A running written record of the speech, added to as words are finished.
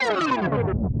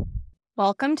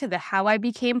Welcome to the How I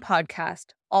Became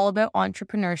podcast, all about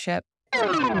entrepreneurship.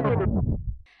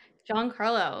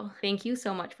 Giancarlo, thank you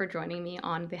so much for joining me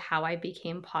on the How I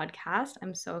Became podcast.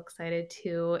 I'm so excited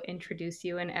to introduce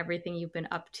you and everything you've been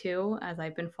up to, as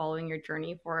I've been following your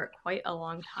journey for quite a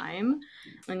long time.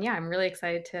 And yeah, I'm really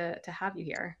excited to have you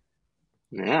here.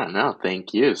 Yeah, no,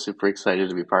 thank you. Super excited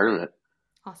to be part of it.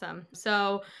 Awesome.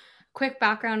 So, quick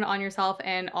background on yourself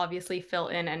and obviously fill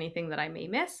in anything that I may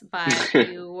miss, but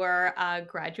you were a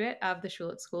graduate of the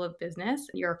Schulich School of Business.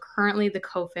 You're currently the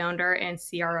co-founder and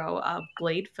CRO of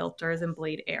Blade Filters and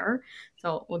Blade Air.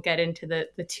 So we'll get into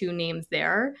the two names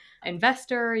there.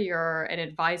 Investor, you're an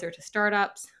advisor to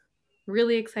startups.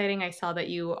 Really exciting. I saw that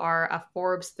you are a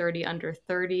Forbes 30 under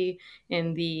 30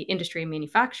 in the industry of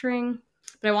manufacturing.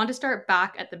 But I want to start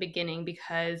back at the beginning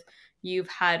because you've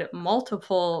had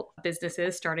multiple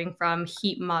businesses, starting from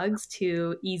heat mugs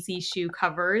to easy shoe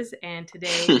covers, and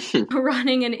today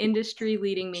running an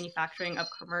industry-leading manufacturing of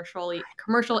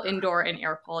commercial indoor and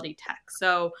air quality tech.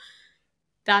 So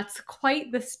that's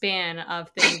quite the span of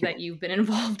things that you've been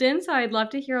involved in. So I'd love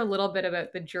to hear a little bit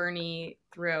about the journey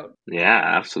throughout. Yeah,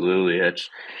 absolutely. It's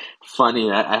funny.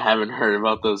 I haven't heard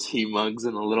about those heat mugs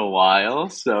in a little while,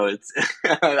 so it's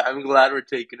I'm glad we're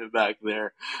taking it back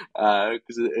there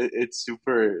because it's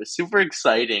super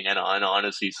exciting and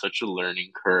honestly such a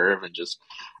learning curve and just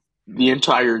the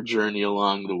entire journey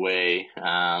along the way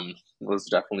was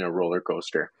definitely a roller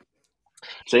coaster.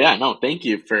 So yeah, no, thank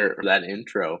you for that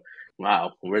intro.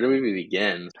 Wow, where do we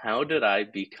begin? How did I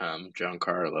become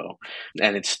Giancarlo?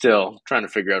 And it's still trying to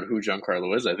figure out who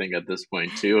Giancarlo is, I think, at this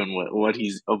point too, and what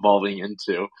he's evolving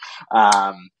into.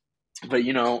 Um, but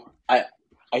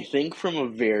I think from a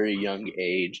very young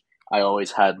age, I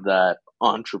always had that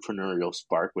entrepreneurial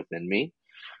spark within me.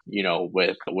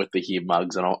 With the heat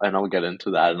mugs, and I'll get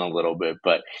into that in a little bit.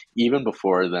 But even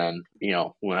before then,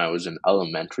 when I was in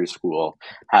elementary school,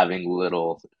 having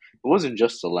little. It wasn't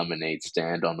just a lemonade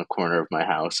stand on the corner of my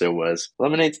house. It was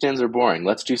lemonade stands are boring.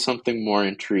 Let's do something more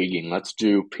intriguing. Let's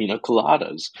do pina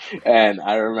coladas. And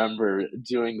I remember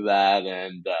doing that,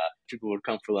 and people would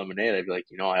come for lemonade. I'd be like,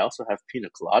 I also have pina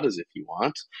coladas if you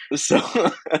want. So, so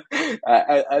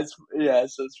as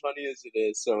funny as it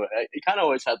is, so it kind of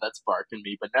always had that spark in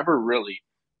me, but never really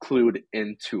clued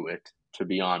into it. To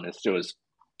be honest, it was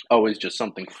always just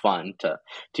something fun to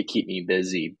keep me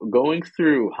busy. Going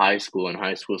through high school, and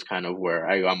high school is kind of where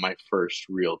I got my first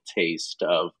real taste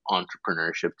of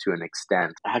entrepreneurship to an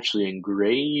extent. Actually, in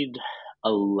grade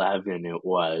 11,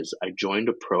 I joined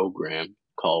a program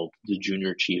called the Junior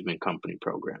Achievement Company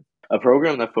Program, a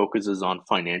program that focuses on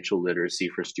financial literacy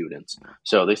for students.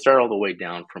 So they start all the way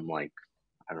down from like,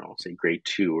 I don't know, say grade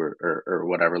 2 or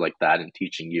whatever like that, and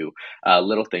teaching you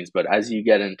little things. But as you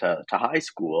get into high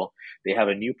school, they have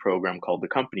a new program called the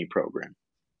company program.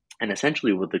 And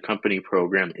essentially what the company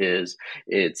program is,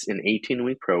 it's an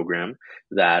 18-week program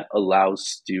that allows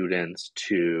students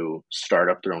to start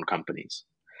up their own companies.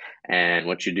 And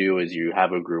what you do is you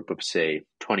have a group of, say,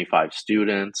 25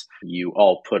 students. You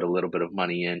all put a little bit of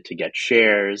money in to get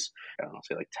shares. I don't know,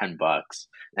 say like $10.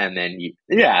 And then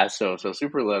so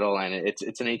super little. And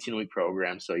it's an 18-week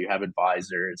program. So you have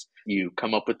advisors. You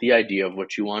come up with the idea of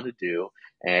what you want to do,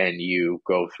 and you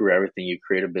go through everything. You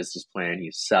create a business plan.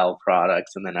 You sell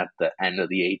products, and then at the end of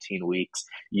the 18 weeks,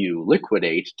 you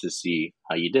liquidate to see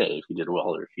how you did, if you did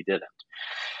well or if you didn't.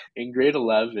 In grade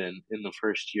 11, in the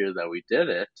first year that we did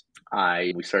it,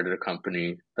 we started a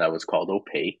company that was called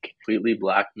Opaque, completely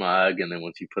black mug, and then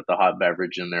once you put the hot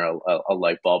beverage in there, a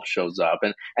light bulb shows up,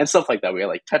 and stuff like that. We had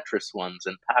like Tetris ones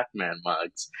and Pac-Man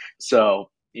mugs. So,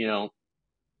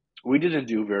 we didn't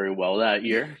do very well that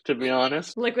year, to be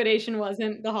honest. Liquidation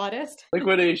wasn't the hottest.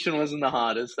 Liquidation wasn't the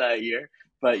hottest that year,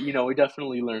 but we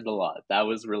definitely learned a lot. That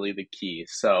was really the key.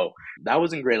 So that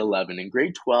was in grade 11. In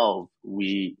grade 12,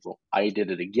 I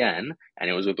did it again, and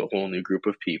it was with a whole new group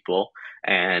of people.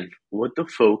 And what the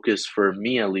focus for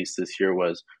me, at least this year,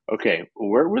 was, okay,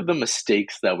 where were the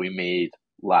mistakes that we made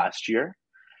last year?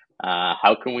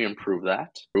 How can we improve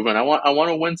that? And I want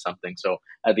to win something. So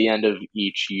at the end of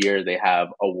each year, they have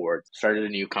awards. Started a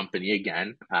new company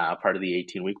again, part of the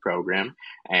 18-week program,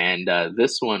 and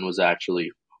this one was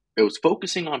actually. It was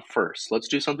focusing on first. Let's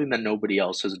do something that nobody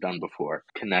else has done before.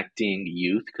 Connecting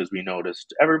youth, because we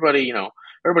noticed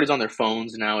everybody's on their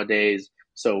phones nowadays.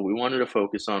 So we wanted to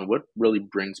focus on what really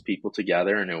brings people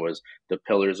together, and it was the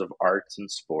pillars of arts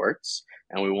and sports.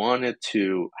 And we wanted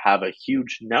to have a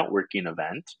huge networking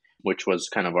event, which was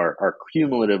kind of our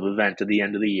cumulative event at the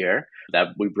end of the year, that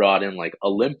we brought in like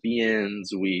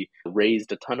Olympians. We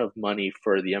raised a ton of money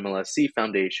for the MLSC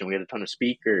Foundation. We had a ton of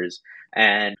speakers.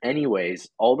 And anyways,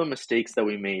 all the mistakes that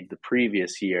we made the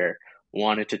previous year,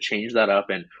 wanted to change that up,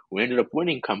 and we ended up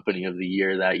winning Company of the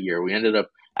Year that year. We ended up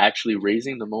actually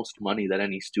raising the most money that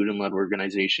any student-led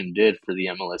organization did for the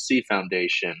MLSC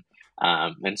Foundation,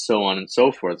 and so on and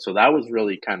so forth. So that was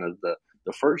really kind of the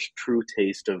first true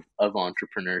taste of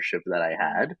entrepreneurship that I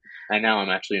had. And now I'm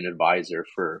actually an advisor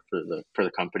for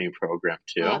the company program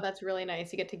Oh, too. that's really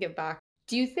nice. You get to give back.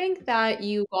 Do you think that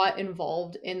you got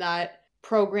involved in that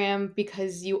program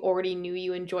because you already knew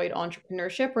you enjoyed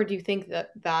entrepreneurship, or do you think that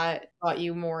that got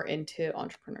you more into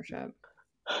entrepreneurship?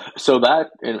 So that,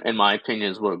 in my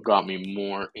opinion, is what got me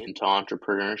more into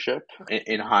entrepreneurship. Okay.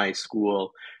 In high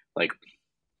school, like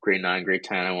grade 9, grade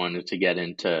 10, I wanted to get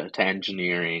into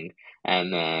engineering.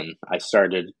 And then I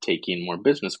started taking more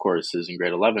business courses in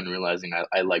grade 11, realizing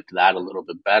I liked that a little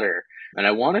bit better. And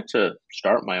I wanted to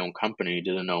start my own company,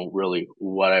 didn't know really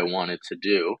what I wanted to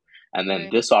do. And then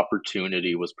Right. this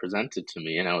opportunity was presented to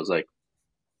me, and I was like,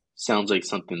 sounds like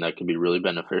something that could be really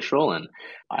beneficial, and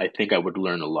I think I would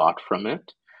learn a lot from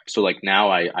it. So like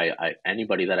now I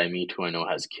anybody that I meet who I know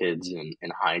has kids in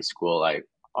high school, I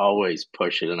always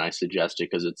push it and I suggest it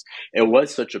because it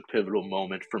was such a pivotal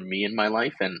moment for me in my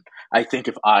life. And I think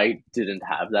if I didn't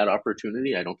have that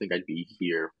opportunity, I don't think I'd be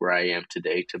here where I am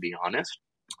today, to be honest.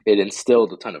 It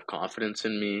instilled a ton of confidence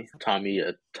in me, taught me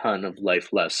a ton of life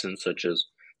lessons, such as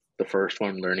the first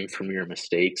one, learning from your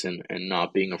mistakes and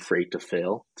not being afraid to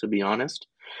fail, to be honest.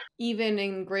 Even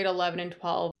in grade 11 and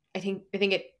 12, I think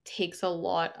it takes a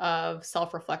lot of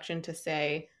self-reflection to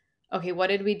say, okay, what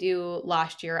did we do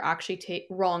last year? Actually take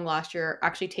wrong last year,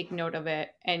 actually take note of it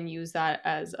and use that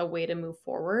as a way to move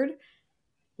forward.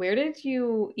 Where did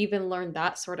you even learn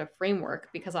that sort of framework?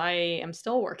 Because I am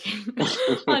still working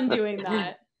on doing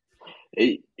that.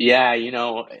 Yeah,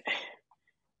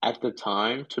 at the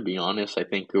time, to be honest, I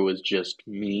think it was just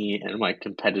me and my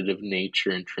competitive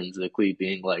nature intrinsically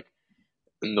being like,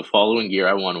 in the following year,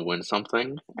 I want to win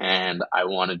something and I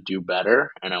want to do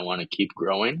better and I want to keep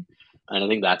growing. And I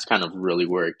think that's kind of really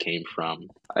where it came from.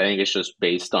 I think it's just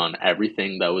based on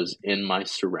everything that was in my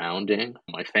surrounding,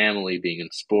 my family being in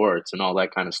sports and all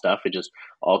that kind of stuff. It just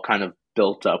all kind of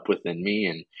built up within me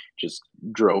and just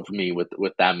drove me with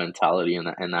that mentality and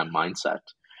that mindset.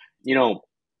 You know,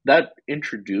 that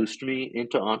introduced me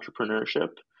into entrepreneurship.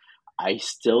 I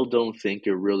still don't think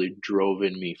it really drove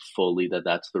in me fully that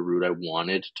that's the route I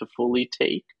wanted to fully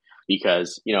take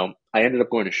because, I ended up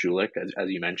going to Schulich, as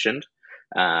you mentioned,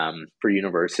 for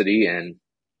university. And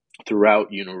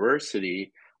throughout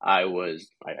university, I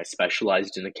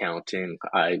specialized in accounting.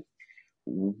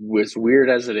 Was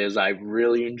weird as it is, I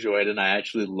really enjoyed it and I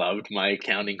actually loved my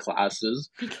accounting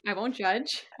classes. I won't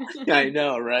judge. I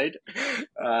know, right?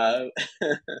 Uh,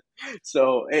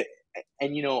 so,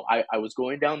 I was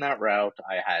going down that route.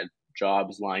 I had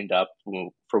jobs lined up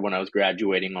for when I was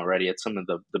graduating already at some of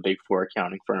the big four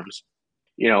accounting firms.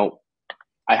 You know,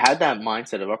 I had that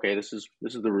mindset of, okay, this is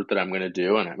the route that I'm going to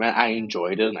do, and I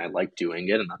enjoyed it and I liked doing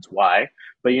it, and that's why.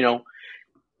 But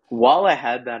while I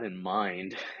had that in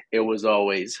mind, it was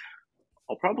always,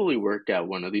 I'll probably work at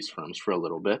one of these firms for a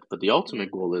little bit, but the Yeah. ultimate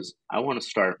goal is I want to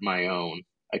start my own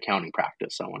accounting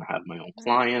practice. I want to have my own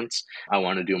clients. I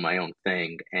want to do my own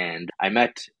thing. And I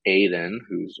met Aiden,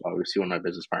 who's obviously one of my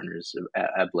business partners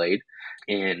at Blade,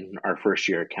 in our first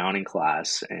year accounting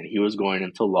class, and he was going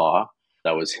into law.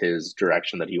 That was his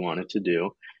direction that he wanted to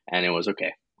do. And it was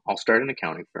okay, I'll start an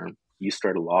accounting firm, you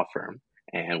start a law firm,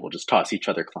 and we'll just toss each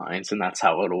other clients, and that's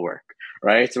how it'll work.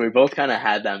 Right. So we both kind of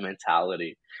had that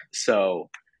mentality. So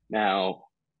now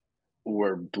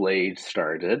where Blade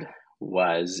started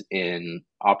was in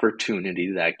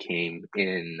opportunity that came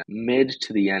in mid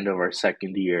to the end of our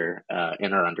second year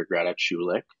in our undergrad at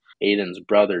Schulich. Aiden's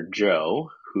brother Joe,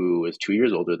 who is 2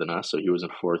 years older than us, so he was in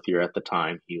fourth year at the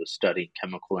time, he was studying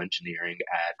chemical engineering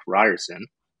at Ryerson,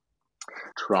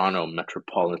 Toronto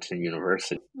Metropolitan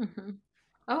University. Hmm.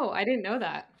 Oh, I didn't know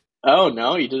that. Oh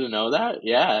no, you didn't know that?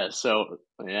 Yeah, so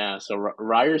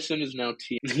Ryerson is now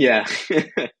team. Yeah,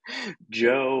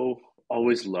 Joe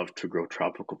always loved to grow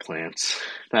tropical plants.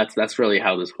 That's really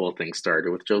how this whole thing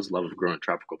started, with Joe's love of growing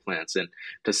tropical plants, and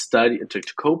to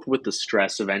cope with the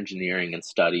stress of engineering and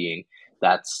studying.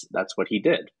 That's what he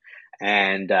did,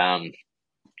 and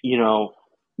you know,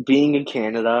 being in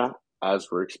Canada, as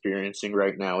we're experiencing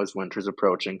right now as winter's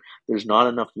approaching, there's not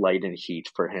enough light and heat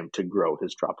for him to grow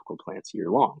his tropical plants year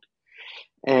long.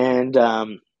 And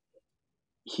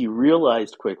he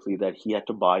realized quickly that he had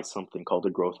to buy something called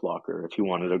a growth locker if he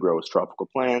wanted to grow his tropical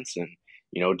plants and,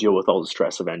 deal with all the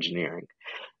stress of engineering.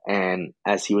 And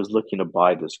as he was looking to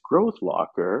buy this growth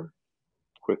locker,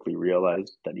 quickly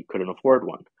realized that he couldn't afford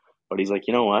one. But he's like,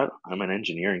 you know what? I'm an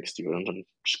engineering student. I'm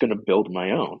just going to build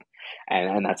my own.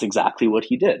 And that's exactly what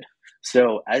he did.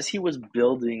 So as he was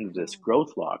building this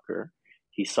growth locker,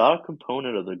 he saw a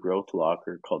component of the growth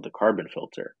locker called the carbon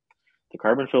filter. The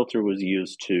carbon filter was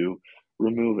used to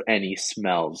remove any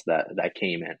smells that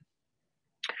came in.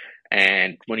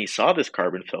 And when he saw this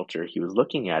carbon filter, he was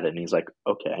looking at it and he's like,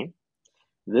 okay,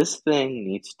 this thing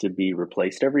needs to be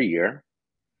replaced every year.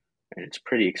 And it's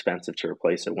pretty expensive to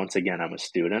replace it. Once again, I'm a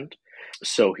student.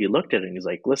 So he looked at it and he's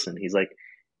like, listen, he's like,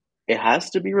 it has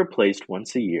to be replaced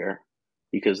once a year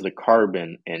because the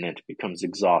carbon in it becomes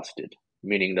exhausted,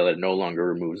 meaning that it no longer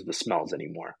removes the smells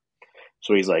anymore.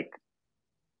 So he's like,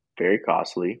 very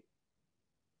costly,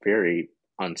 very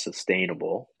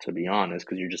unsustainable, to be honest,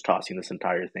 because you're just tossing this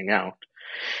entire thing out.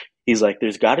 He's like,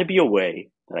 there's got to be a way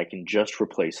that I can just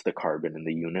replace the carbon in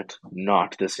the unit,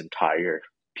 not this entire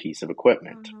piece of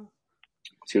equipment. Oh,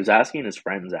 So he was asking his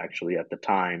friends actually at the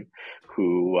time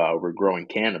who were growing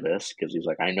cannabis because he's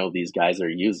like, I know these guys are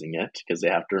using it because they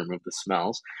have to remove the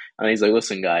smells. And he's like,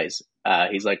 listen, guys,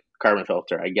 he's like, carbon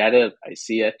filter, I get it, I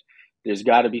see it. There's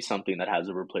got to be something that has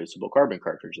a replaceable carbon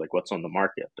cartridge. Like, what's on the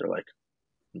market? They're like,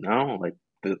 no, like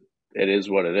it is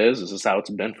what it is. This is how it's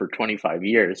been for 25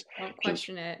 years. don't Just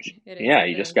question it. It is yeah, what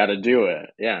you it just is. got to do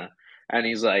it. Yeah. And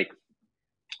he's like,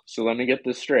 so let me get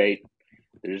this straight.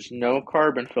 There's no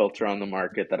carbon filter on the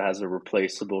market that has a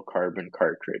replaceable carbon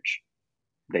cartridge.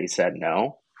 They said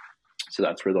no. So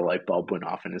that's where the light bulb went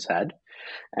off in his head.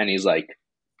 And he's like,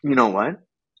 you know what?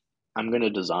 I'm going to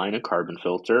design a carbon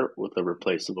filter with a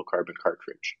replaceable carbon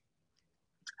cartridge.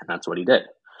 And that's what he did.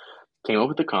 Came up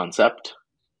with the concept,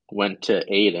 went to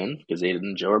Aiden, because Aiden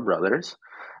and Joe are brothers,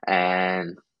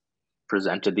 and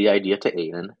presented the idea to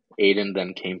Aiden. Aiden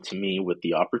then came to me with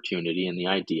the opportunity and the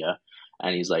idea,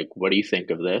 and he's like, "What do you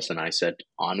think of this?" And I said,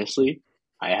 "Honestly,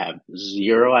 I have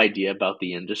zero idea about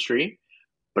the industry,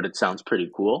 but it sounds pretty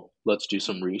cool. Let's do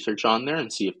some research on there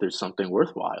and see if there's something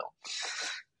worthwhile."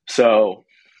 So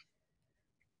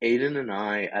Aiden and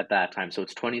I at that time, so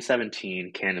it's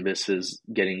 2017, cannabis is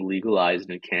getting legalized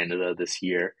in Canada this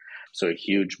year. So a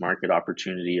huge market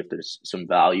opportunity if there's some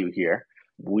value here.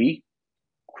 We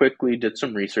quickly did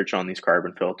some research on these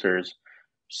carbon filters,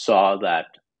 saw that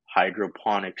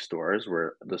hydroponic stores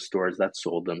were the stores that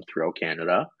sold them throughout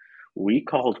Canada. We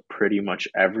called pretty much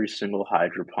every single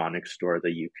hydroponic store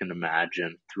that you can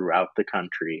imagine throughout the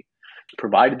country,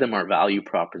 provided them our value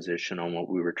proposition on what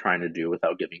we were trying to do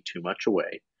without giving too much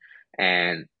away.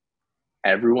 And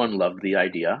everyone loved the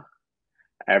idea.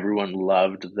 Everyone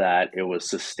loved that it was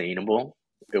sustainable.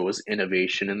 It was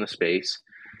innovation in the space.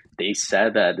 They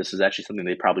said that this is actually something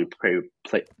they probably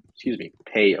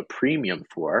pay a premium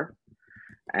for,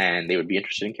 and they would be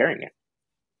interested in carrying it.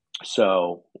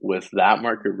 So, with that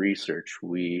market research,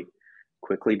 we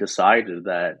quickly decided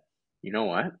that, you know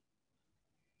what,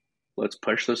 let's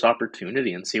push this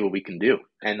opportunity and see what we can do.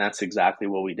 And that's exactly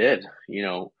what we did. You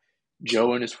know,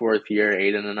 Joe in his fourth year,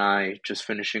 Aiden and I just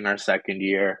finishing our second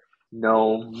year,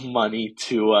 no money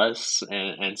to us,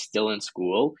 and still in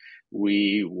school.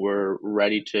 We were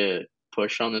ready to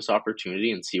push on this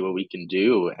opportunity and see what we can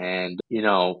do. And, you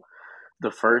know,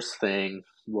 the first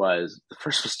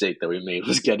mistake that we made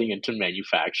was getting into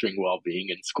manufacturing while being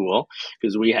in school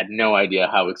because we had no idea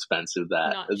how expensive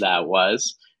Not that cheap.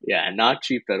 was. Yeah, not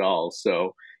cheap at all.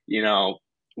 So, you know,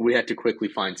 we had to quickly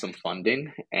find some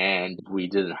funding and we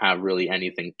didn't have really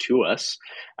anything to us.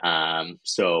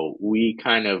 So we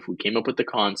came up with the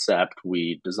concept,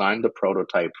 we designed the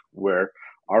prototype where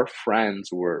our friends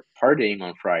were partying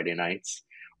on Friday nights.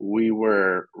 We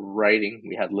were writing,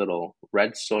 we had little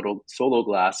red solo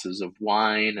glasses of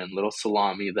wine and little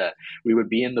salami that we would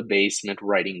be in the basement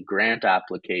writing grant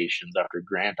applications after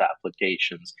grant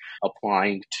applications,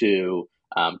 applying to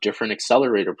different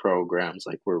accelerator programs,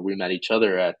 like where we met each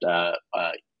other at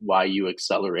YU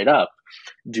Accelerate Up,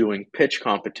 doing pitch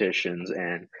competitions.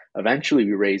 And eventually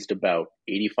we raised about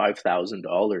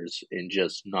 $85,000 in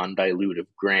just non dilutive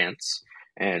grants.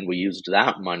 And we used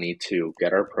that money to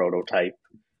get our prototype.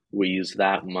 We used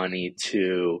that money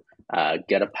to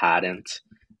get a patent.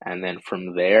 And then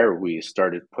from there, we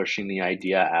started pushing the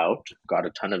idea out, got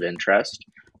a ton of interest,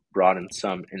 brought in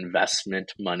some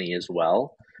investment money as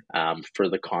well for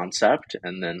the concept,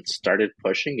 and then started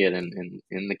pushing it. And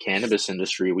in the cannabis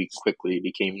industry, we quickly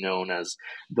became known as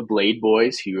the Blade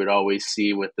Boys, who you would always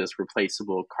see with this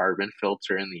replaceable carbon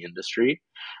filter in the industry,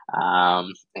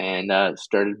 and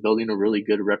started building a really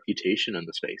good reputation in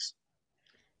the space.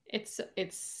 It's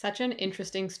such an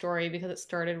interesting story because it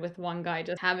started with one guy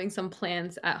just having some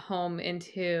plans at home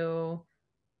into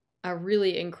a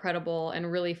really incredible and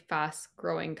really fast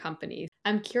growing company.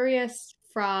 I'm curious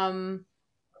from,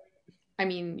 I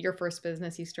mean, your first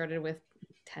business you started with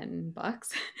 $10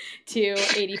 to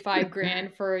 85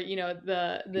 grand for,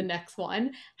 the next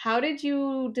one. How did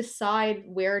you decide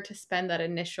where to spend that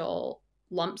initial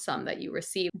lump sum that you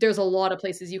receive? There's a lot of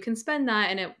places you can spend that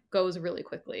and it goes really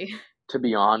quickly. To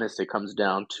be honest, it comes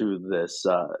down to this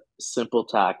simple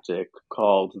tactic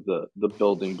called the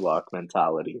building block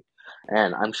mentality.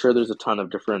 And I'm sure there's a ton of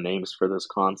different names for this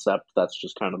concept. That's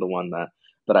just kind of the one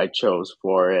that I chose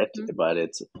for it. Mhm. But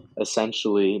it's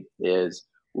essentially is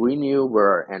we knew where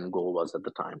our end goal was at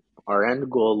the time. Our end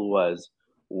goal was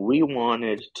we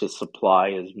wanted to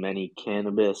supply as many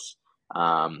cannabis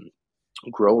um,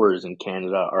 growers in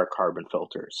Canada our carbon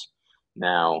filters.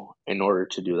 Now, in order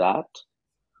to do that,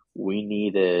 we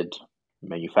needed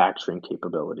manufacturing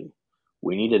capability.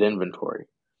 We needed inventory.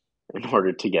 In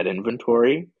order to get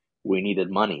inventory, we needed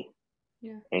money.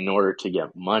 Yeah. In order to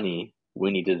get money,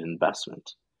 we needed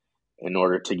investment. In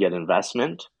order to get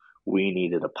investment, we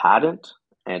needed a patent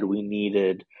and we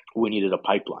needed a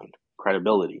pipeline,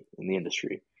 credibility in the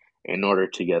industry. In order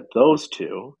to get those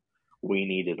two, we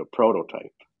needed a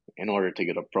prototype. In order to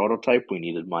get a prototype, we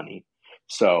needed money.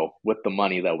 So with the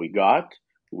money that we got,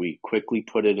 we quickly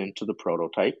put it into the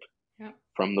prototype. Yeah.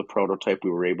 From the prototype,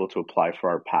 we were able to apply for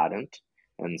our patent.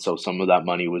 And so some of that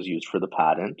money was used for the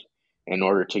patent. In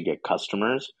order to get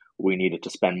customers, we needed to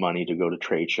spend money to go to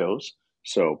trade shows.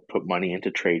 So put money into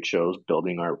trade shows,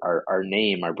 building our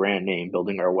name, our brand name,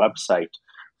 building our website.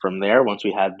 From there, once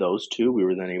we had those two, we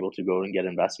were then able to go and get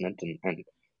investment and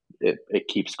it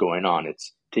keeps going on.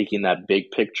 It's taking that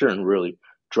big picture and really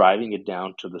driving it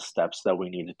down to the steps that we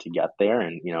needed to get there.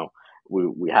 And,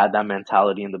 we had that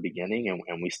mentality in the beginning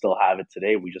and we still have it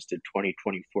today. We just did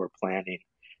 2024 planning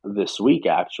this week,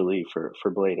 actually, for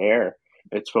Blade Air.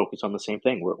 It's focused on the same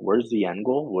thing. Where's the end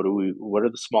goal? What are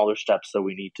the smaller steps that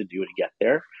we need to do to get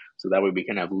there? So that way we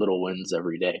can have little wins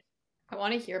every day. I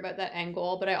want to hear about that end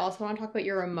goal, but I also want to talk about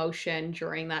your emotion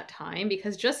during that time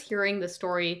because just hearing the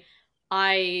story,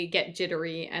 I get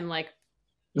jittery and like,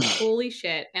 holy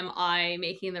shit, am I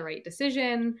making the right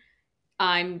decision?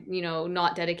 I'm,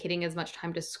 not dedicating as much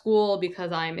time to school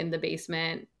because I'm in the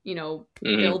basement,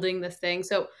 Mm-hmm, building this thing.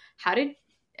 So, how did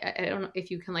I don't know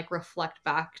if you can like reflect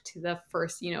back to the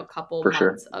first, couple for sure.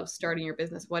 months of starting your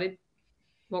business. What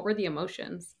were the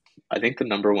emotions? I think the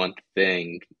number one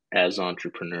thing as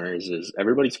entrepreneurs is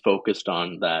everybody's focused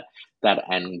on that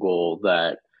end goal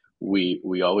that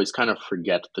we always kind of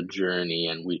forget the journey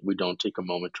and we don't take a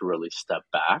moment to really step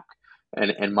back.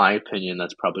 And in my opinion,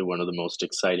 that's probably one of the most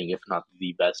exciting, if not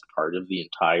the best part of the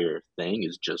entire thing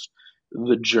is just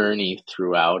the journey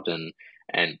throughout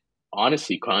and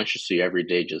honestly, consciously every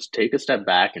day, just take a step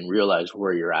back and realize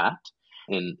where you're at.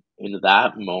 And in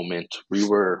that moment, we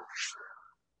were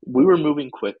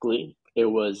moving quickly. It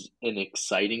was an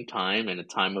exciting time and a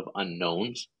time of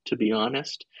unknowns, to be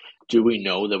honest. Do we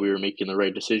know that we were making the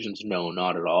right decisions? No,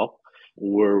 not at all.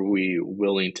 Were we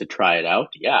willing to try it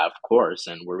out? Yeah, of course.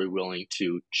 And were we willing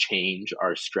to change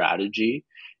our strategy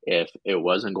if it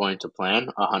wasn't going to plan?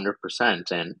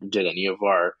 100%. And did any of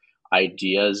our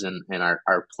ideas and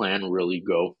our plan really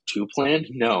go to plan?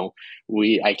 No.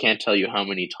 I can't tell you how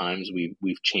many times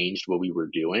we've changed what we were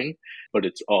doing, but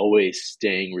it's always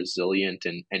staying resilient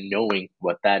and knowing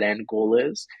what that end goal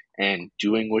is and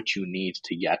doing what you need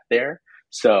to get there.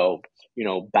 So,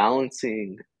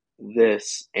 balancing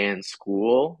this and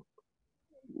school,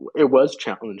 it was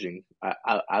challenging,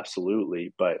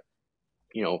 absolutely. But,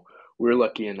 you know, we're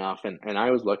lucky enough, and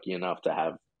I was lucky enough to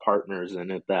have partners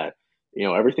in it that,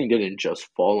 everything didn't just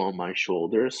fall on my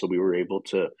shoulders. So we were able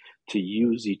to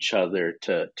use each other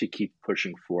to keep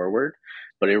pushing forward.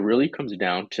 But it really comes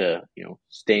down to,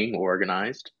 staying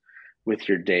organized with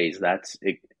your days. That's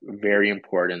very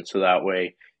important. So that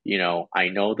way, I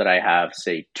know that I have,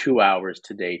 say, 2 hours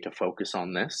today to focus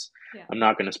on this. Yeah. I'm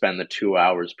not going to spend the 2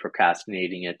 hours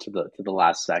procrastinating it to the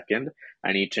last second.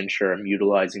 I need to ensure I'm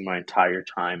utilizing my entire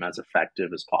time as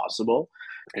effective as possible.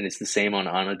 And it's the same on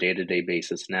a day-to-day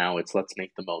basis now. It's let's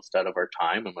make the most out of our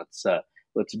time and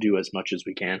let's do as much as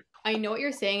we can. I know what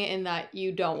you're saying in that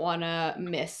you don't want to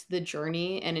miss the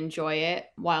journey and enjoy it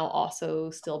while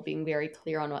also still being very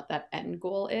clear on what that end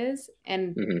goal is.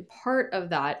 And Hmm. part of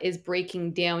that is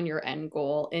breaking down your end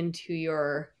goal into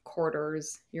your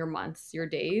quarters, your months, your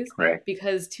days. Right,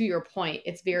 Because to your point,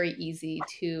 it's very easy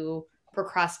to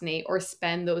procrastinate or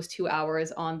spend those 2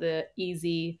 hours on the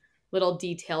easy little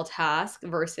detail task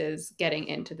versus getting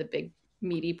into the big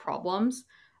meaty problems.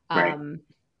 right. Um,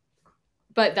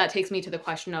 but that takes me to the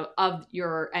question of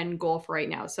your end goal for right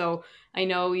now. So I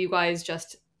know you guys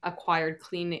just acquired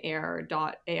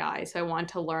cleanair.ai. So I want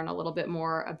to learn a little bit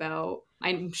more about,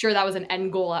 I'm sure that was an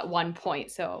end goal at one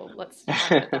point. So let's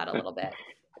talk about that a little bit.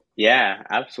 Yeah,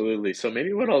 absolutely. So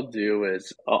maybe what I'll do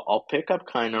is I'll pick up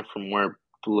kind of from where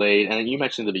Blade, and you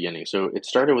mentioned in the beginning. So it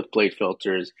started with Blade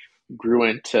filters, grew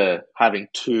into having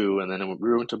two, and then it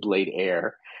grew into Blade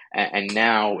Air, and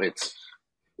now it's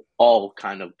all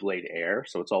kind of Blade Air.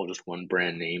 So it's all just one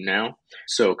brand name now.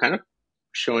 So kind of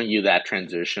showing you that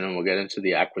transition, and we'll get into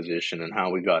the acquisition and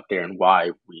how we got there and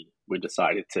why we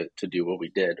decided to do what we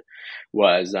did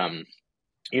was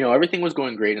everything was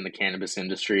going great in the cannabis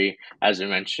industry. As I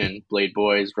mentioned, Blade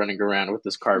Boys running around with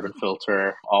this carbon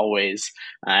filter always.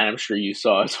 And I'm sure you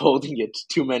saw us holding it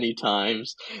too many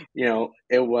times.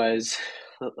 It was,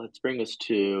 let's bring us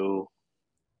to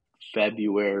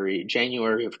January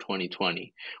of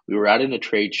 2020. We were out in a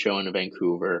trade show in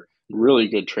Vancouver, really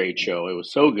good trade show. It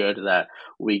was so good that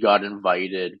we got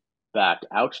invited back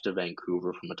out to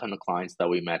Vancouver from a ton of clients that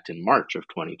we met in March of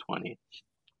 2020.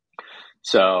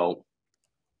 So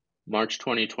March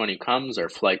 2020 comes, our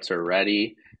flights are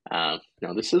ready. Now,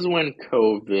 this is when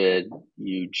COVID,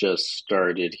 you just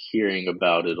started hearing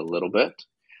about it a little bit.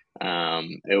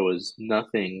 It was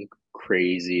nothing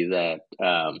crazy that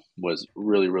was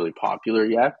really, really popular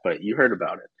yet, but you heard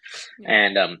about it. Yeah.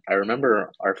 And I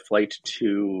remember our flight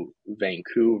to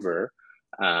Vancouver,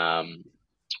 um,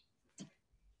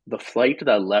 the flight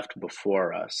that left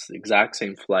before us, the exact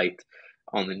same flight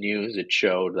on the news, it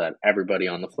showed that everybody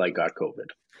on the flight got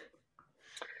COVID.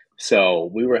 So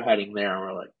we were heading there and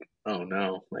we're like, oh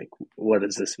no, like, what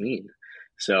does this mean?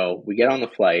 So we get on the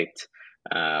flight.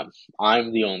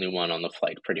 I'm the only one on the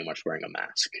flight pretty much wearing a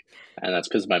mask. And that's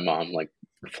because my mom, like,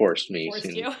 forced me. Forced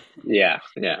you. Yeah,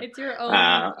 yeah. Uh, It's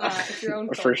your own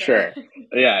for filter. sure.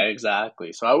 Yeah,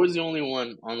 exactly. So I was the only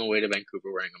one on the way to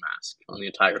Vancouver wearing a mask on the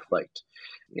entire flight.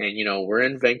 And, we're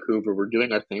in Vancouver, we're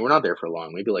doing our thing. We're not there for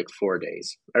long, maybe like 4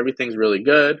 days. Everything's really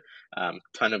good.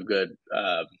 Ton of good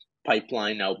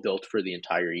pipeline now built for the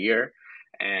entire year.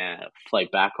 And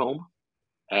flight back home,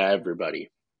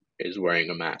 everybody is wearing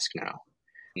a mask now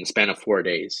in the span of 4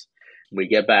 days. We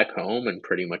get back home and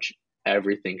pretty much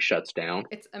everything shuts down.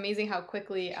 It's amazing how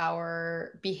quickly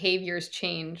our behaviors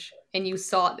change. And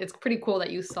it's pretty cool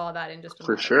that you saw that in just a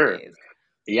For matter of sure. days.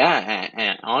 Yeah,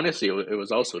 and honestly, it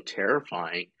was also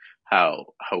terrifying how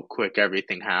quick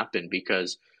everything happened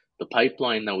because the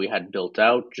pipeline that we had built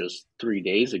out just 3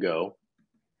 days ago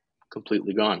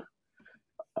completely gone.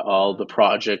 All the Wow.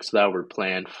 projects that were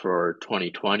planned for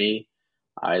 2020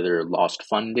 either lost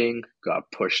funding,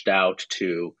 got pushed out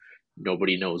to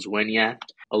nobody knows when yet.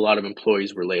 A lot of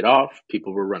employees were laid off.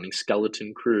 People were running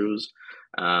skeleton crews.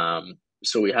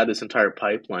 So we had this entire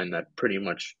pipeline that pretty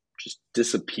much just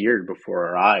disappeared before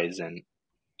our eyes. And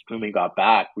when we got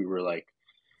back, we were like,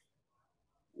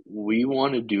 we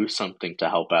want to do something to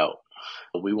help out.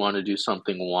 We want to do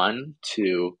something, one,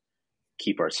 to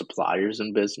keep our suppliers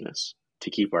in business, to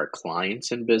keep our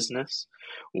clients in business.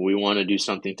 We want to do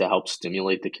something to help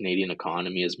stimulate the Canadian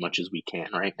economy as much as we can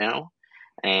right now.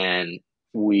 And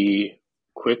we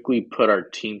quickly put our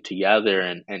team together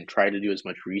and try to do as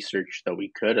much research that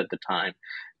we could at the time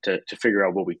to figure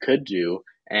out what we could do.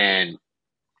 And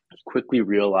quickly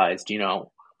realized,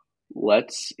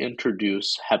 let's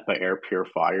introduce HEPA air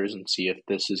purifiers and see if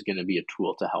this is going to be a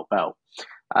tool to help out.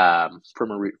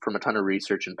 From a ton of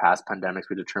research in past pandemics,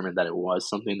 we determined that it was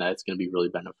something that's going to be really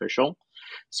beneficial.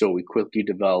 So we quickly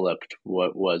developed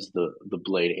what was the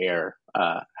Blade Air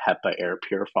HEPA air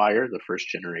purifier, the first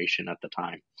generation at the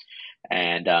time.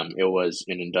 And it was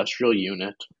an industrial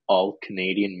unit, all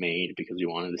Canadian made because we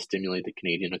wanted to stimulate the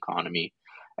Canadian economy.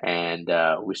 And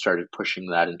we started pushing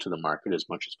that into the market as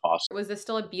much as possible. Was this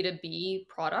still a B2B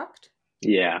product?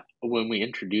 Yeah, when we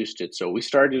introduced it. So we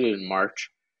started it in March.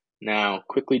 Now,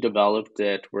 quickly developed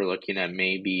it. We're looking at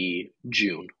maybe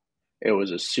June. It was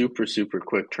a super, super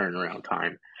quick turnaround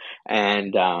time.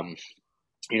 And,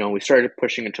 we started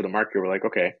pushing it to the market. We're like,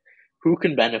 okay, who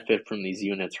can benefit from these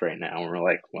units right now? And we're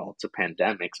like, well, it's a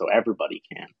pandemic, so everybody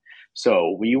can.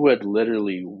 So we would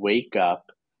literally wake up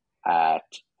at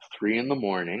 3 in the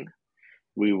morning.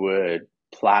 We would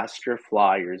plaster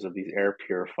flyers of these air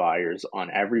purifiers on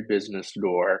every business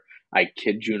door. I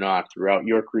kid you not, throughout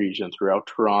York Region, throughout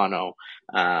Toronto.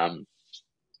 Um,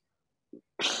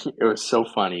 it was so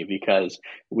funny because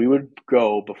we would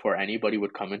go before anybody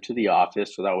would come into the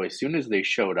office. So that way, as soon as they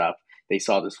showed up, they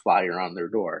saw this flyer on their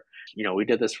door. We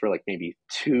did this for like maybe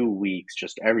 2 weeks,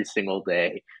 just every single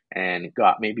day, and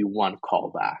got maybe one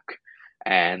call back.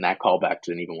 And that callback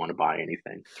didn't even want to buy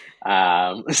anything.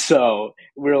 So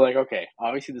we are like, okay,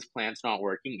 obviously this plan's not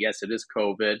working. Yes, it is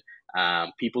COVID.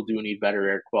 People do need better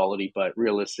air quality, but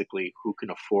realistically, who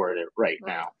can afford it right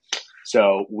Right. now?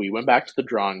 So we went back to the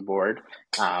drawing board,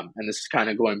 and this is kind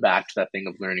of going back to that thing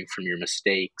of learning from your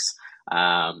mistakes.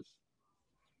 Um,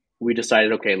 we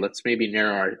decided, okay, let's maybe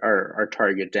narrow our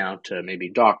target down to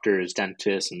maybe doctors,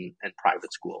 dentists, and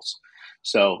private schools.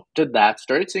 So did that,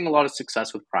 started seeing a lot of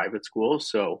success with private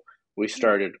schools. So we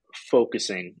started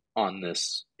focusing on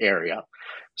this area.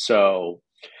 So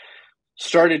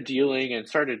started dealing and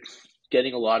started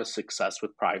getting a lot of success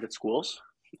with private schools.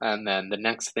 And then the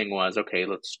next thing was, okay,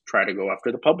 let's try to go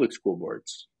after the public school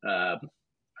boards.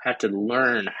 Had to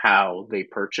learn how they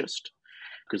purchased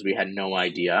because we had no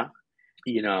idea.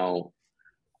 You know,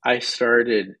 I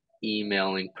started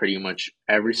emailing pretty much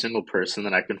every single person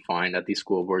that I can find at these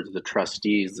school boards, the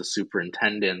trustees, the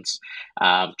superintendents,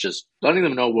 just letting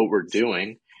them know what we're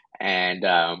doing. And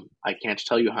I can't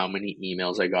tell you how many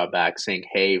emails I got back saying,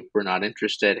 hey, we're not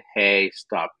interested. Hey,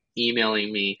 stop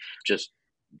emailing me. Just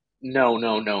no,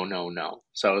 no, no, no, no.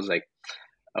 So I was like,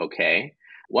 okay.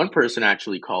 One person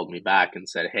actually called me back and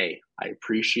said, hey, I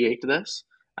appreciate this.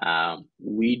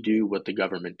 We do what the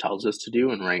government tells us to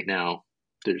do. And right now,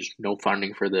 there's no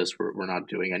funding for this. We're not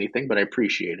doing anything, but I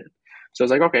appreciate it. So I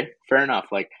was like, okay, fair enough.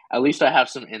 Like, at least I have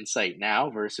some insight now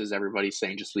versus everybody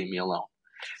saying, just leave me alone.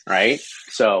 Right.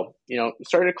 So,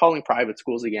 started calling private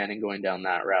schools again and going down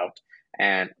that route.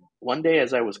 And one day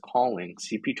as I was calling,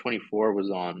 CP24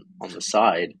 was on the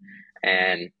side,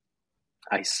 and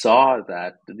I saw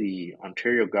that the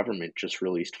Ontario government just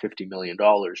released $50 million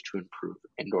to improve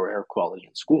indoor air quality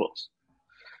in schools.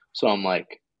 So I'm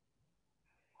like,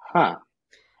 huh.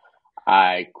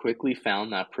 I quickly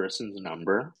found that person's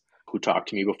number who talked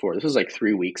to me before. This was like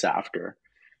 3 weeks after.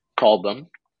 Called them.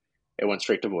 It went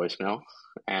straight to voicemail.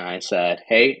 And I said,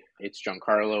 hey, it's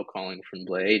Giancarlo calling from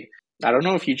Blade. I don't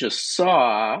know if you just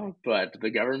saw, but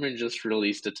the government just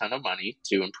released a ton of money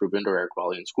to improve indoor air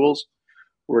quality in schools.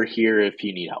 We're here if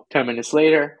you need help. 10 minutes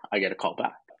later, I get a call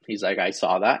back. He's like, I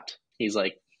saw that. He's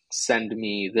like, send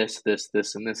me this, this,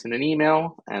 this, and this in an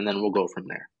email, and then we'll go from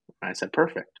there. And I said,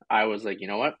 perfect. I was like, you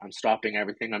know what? I'm stopping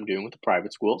everything I'm doing with the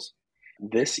private schools.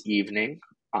 This evening,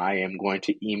 I am going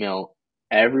to email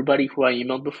everybody who I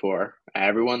emailed before,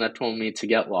 everyone that told me to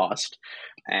get lost,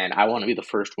 and I want to be the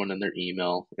first one in their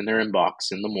email, in their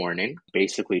inbox in the morning,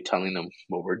 basically telling them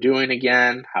what we're doing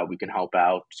again, how we can help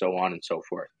out, so on and so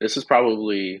forth. This is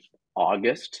probably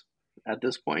August at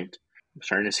this point. I'm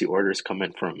starting to see orders come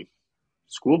in from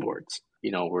school boards.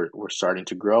 We're starting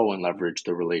to grow and leverage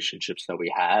the relationships that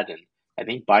we had. And I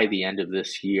think by the end of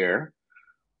this year,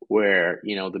 where,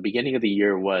 the beginning of the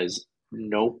year was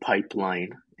no pipeline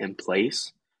in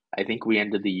place, I think we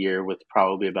ended the year with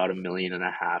probably about 1.5 million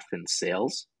in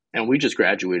sales. And we just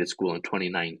graduated school in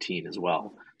 2019 as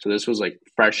well. So this was like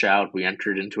fresh out. We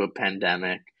entered into a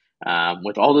pandemic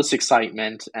with all this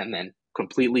excitement and then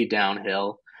completely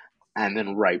downhill and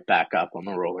then right back up on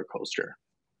the roller coaster.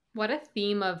 What a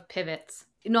theme of pivots.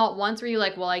 Not once were you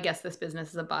like, well, I guess this business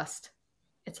is a bust.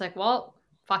 It's like, well,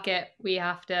 fuck it. We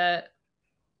have to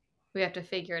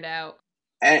figure it out.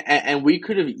 And we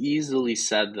could have easily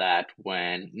said that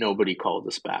when nobody called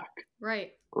us back,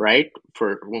 Right. right?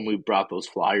 For when we brought those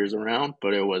flyers around,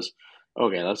 but it was,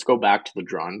 okay, let's go back to the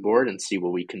drawing board and see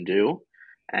what we can do.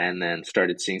 And then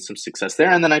started seeing some success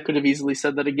there. And then I could have easily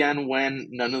said that again when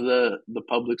none of the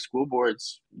public school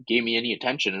boards gave me any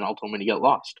attention and all told me to get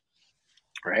lost.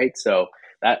 Right. So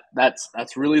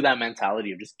that's really that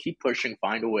mentality of just keep pushing,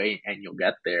 find a way, and you'll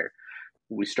get there.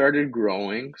 We started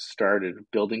growing, started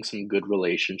building some good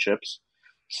relationships,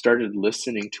 started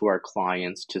listening to our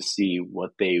clients to see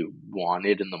what they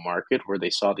wanted in the market, where they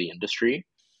saw the industry.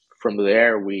 From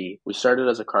there, we started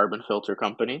as a carbon filter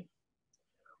company,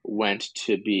 went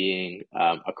to being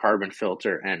a carbon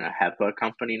filter and a HEPA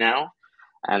company now.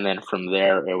 And then from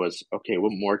there, it was, okay,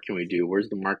 what more can we do? Where's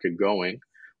the market going?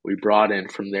 We brought in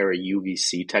from there a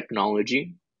UVC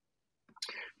technology.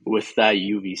 With that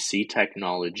UVC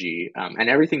technology, and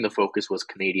everything, the focus was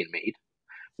Canadian made.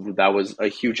 That was a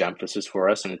huge emphasis for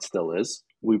us, and it still is.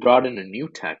 We brought in a new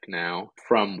tech now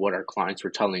from what our clients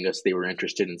were telling us they were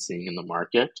interested in seeing in the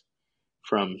market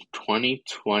from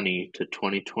 2020 to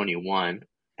 2021.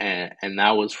 And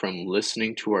that was from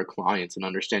listening to our clients and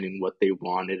understanding what they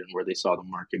wanted and where they saw the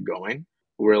market going.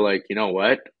 We're like, you know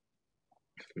what?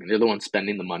 They're the ones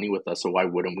spending the money with us, so why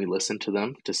wouldn't we listen to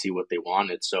them to see what they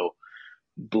wanted? So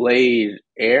Blade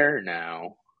Air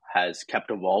now has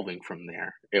kept evolving from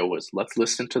there. It was, let's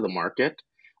listen to the market,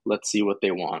 let's see what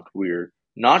they want. We're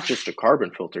not just a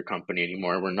carbon filter company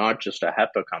anymore. We're not just a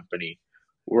HEPA company.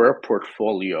 We're a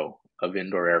portfolio of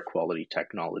indoor air quality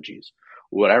technologies.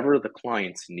 Whatever the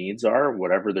client's needs are,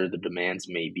 whatever the demands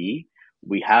may be,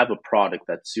 we have a product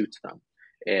that suits them.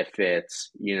 If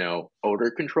it's,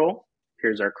 odor control,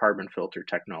 here's our carbon filter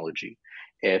technology.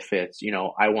 If it's,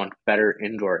 I want better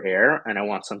indoor air and I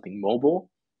want something mobile,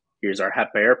 here's our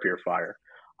HEPA air purifier.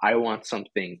 I want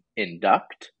something in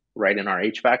duct right in our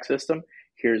HVAC system,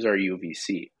 here's our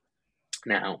UVC.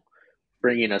 Now,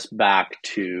 bringing us back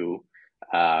to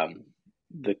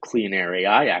the Clean Air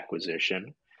AI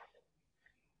acquisition,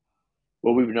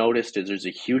 what we've noticed is there's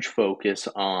a huge focus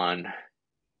on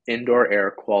indoor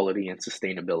air quality and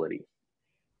sustainability.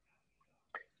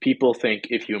 People think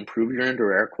if you improve your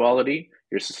indoor air quality,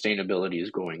 your sustainability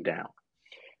is going down.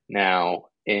 Now,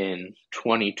 in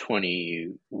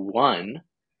 2021,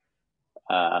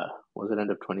 was it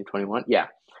end of 2021? Yeah.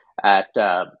 At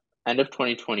end of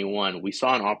 2021, we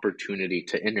saw an opportunity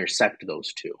to intersect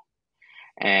those two.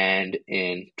 And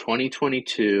in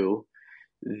 2022,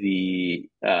 it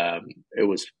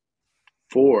was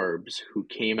Forbes who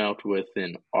came out with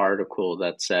an article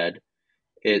that said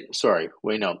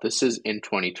this is in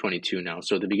 2022 now.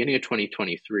 So at the beginning of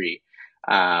 2023,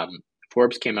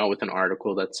 Forbes came out with an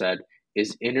article that said,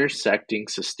 is intersecting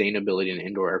sustainability and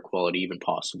indoor air quality even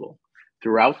possible?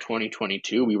 Throughout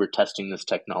 2022, we were testing this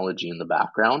technology in the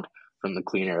background from the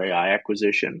Clean Air AI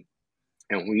acquisition.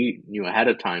 And we knew ahead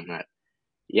of time that,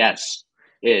 yes,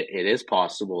 it is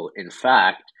possible. In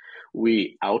fact,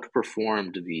 we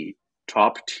outperformed the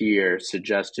top tier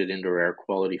suggested indoor air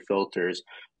quality filters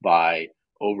by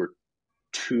over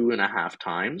 2.5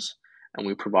 times, and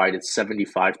we provided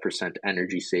 75%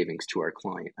 energy savings to our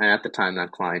client. And at the time,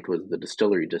 that client was the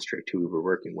distillery district who we were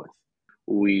working with.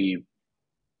 We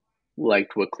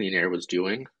liked what Clean Air was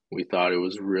doing. We thought it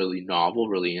was really novel,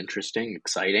 really interesting,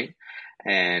 exciting,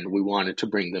 and we wanted to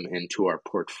bring them into our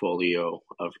portfolio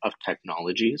of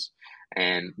technologies.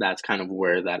 And that's kind of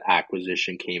where that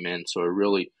acquisition came in. So it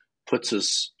really puts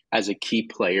us as a key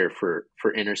player for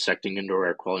intersecting indoor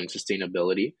air quality and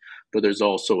sustainability. But there's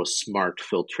also a smart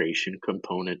filtration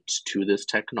component to this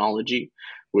technology,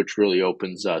 which really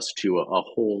opens us to a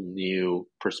whole new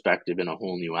perspective and a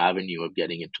whole new avenue of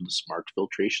getting into the smart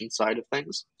filtration side of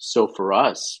things. So for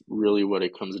us, really what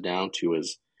it comes down to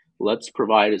is let's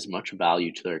provide as much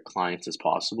value to their clients as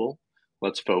possible.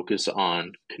 Let's focus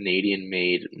on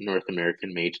Canadian-made, North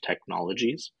American-made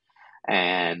technologies,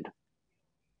 and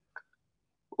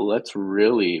let's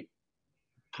really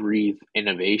breathe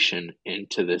innovation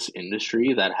into this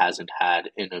industry that hasn't had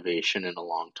innovation in a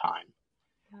long time.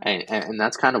 And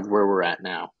that's kind of where we're at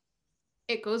now.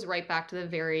 It goes right back to the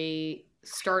very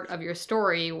start of your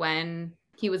story when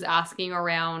he was asking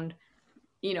around,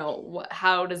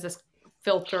 how does this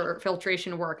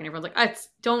filtration work? And everyone's like,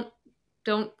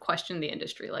 don't question the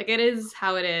industry. Like, it is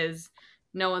how it is.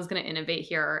 No one's going to innovate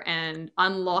here. And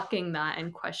unlocking that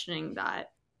and questioning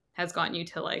that has gotten you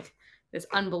to like this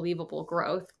unbelievable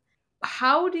growth.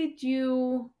 How did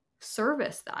you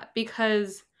service that?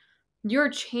 Because you're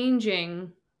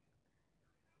changing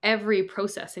every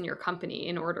process in your company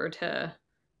in order to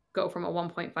go from a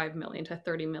 1.5 million to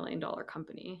 $30 million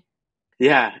company.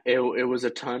 Yeah, it was a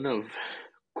ton of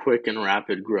quick and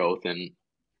rapid growth. And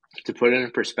to put it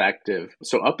in perspective,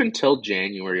 so up until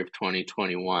January of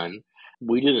 2021,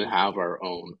 we didn't have our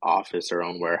own office, our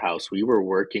own warehouse. We were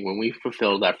working, when we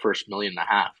fulfilled that first 1.5 million,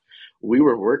 we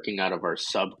were working out of our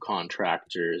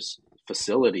subcontractors'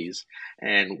 facilities,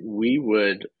 and we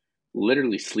would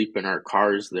literally sleep in our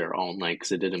cars there all night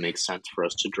because it didn't make sense for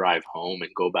us to drive home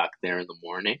and go back there in the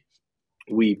morning.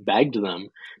 We begged them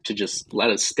to just let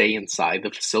us stay inside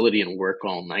the facility and work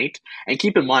all night. And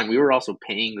keep in mind, we were also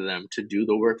paying them to do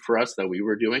the work for us that we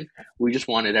were doing. We just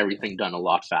wanted everything done a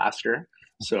lot faster.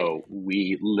 So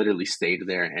we literally stayed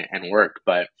there and worked.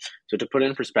 But so to put it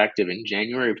in perspective, in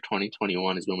January of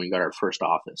 2021 is when we got our first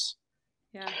office.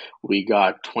 Yeah. We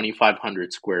got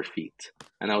 2,500 square feet,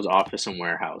 and that was office and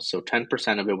warehouse. So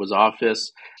 10% of it was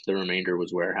office, the remainder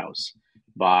was warehouse.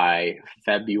 By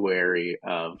February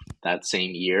of that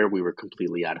same year, we were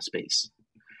completely out of space.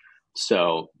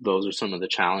 So those are some of the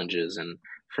challenges. And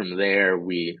from there,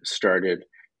 we started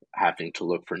having to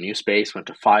look for new space, went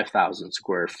to 5,000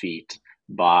 square feet.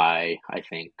 By, I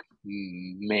think,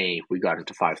 May, we got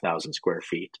into 5,000 square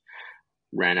feet,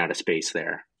 ran out of space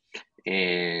there.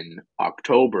 In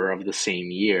October of the same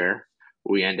year,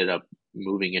 we ended up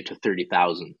moving into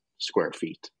 30,000 square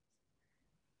feet.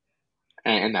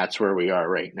 And that's where we are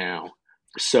right now.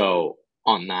 So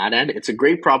on that end, it's a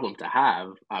great problem to have,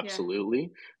 absolutely.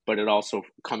 Yeah. But it also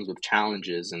comes with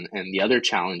challenges. And the other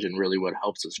challenge, and really what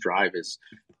helps us drive, is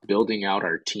building out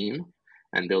our team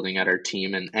and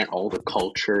all the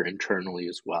culture internally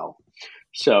as well.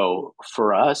 So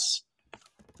for us,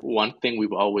 one thing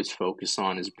we've always focused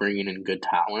on is bringing in good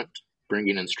talent,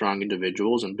 bringing in strong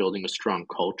individuals, and building a strong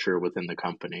culture within the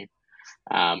company.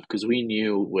 Because we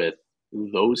knew with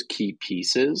those key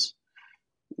pieces,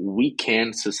 we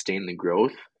can sustain the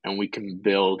growth and we can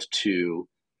build to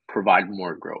provide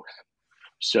more growth.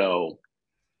 So,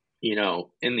 in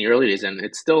the early days, and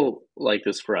it's still like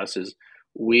this for us, is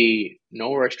we know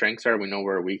where our strengths are, we know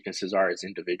where our weaknesses are as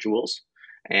individuals,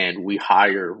 and we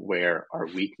hire where our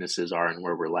weaknesses are and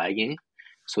where we're lagging.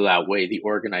 So that way, the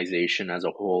organization as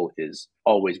a whole is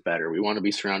always better. We want to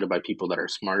be surrounded by people that are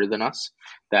smarter than us,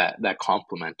 that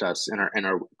complement us and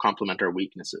our complement our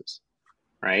weaknesses,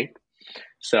 right?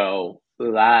 So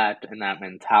that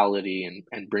mentality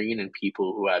and bringing in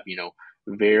people who have,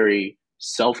 very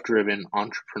self-driven,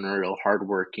 entrepreneurial,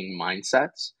 hardworking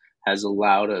mindsets has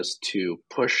allowed us to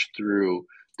push through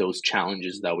those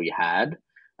challenges that we had,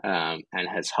 and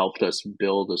has helped us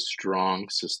build a strong,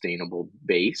 sustainable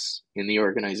base in the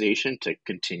organization to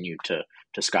continue to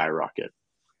skyrocket.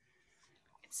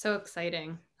 It's so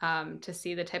exciting to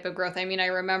see the type of growth. I mean, I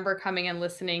remember coming and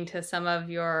listening to some of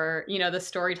your, the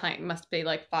storytelling must be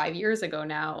like 5 years ago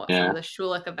now, some Yeah, of the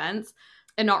Schulich events,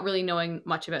 and not really knowing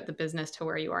much about the business to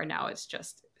where you are now. It's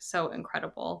just so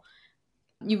incredible.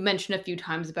 You've mentioned a few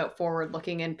times about forward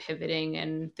looking and pivoting,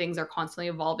 and things are constantly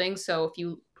evolving. So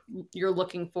if you're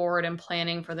looking forward and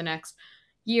planning for the next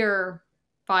year,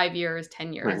 5 years,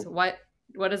 10 years, right.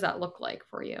 what does that look like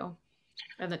for you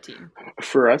and the team?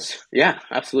 For us, yeah,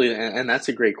 absolutely, and that's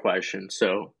a great question.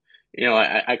 So,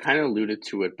 I kind of alluded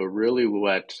to it, but really,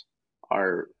 what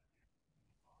our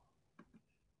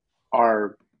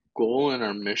our goal and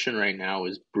our mission right now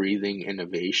is breathing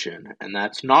innovation, and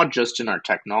that's not just in our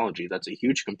technology. That's a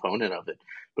huge component of it,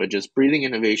 but just breathing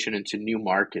innovation into new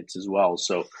markets as well.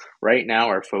 So, right now,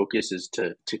 our focus is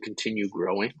to continue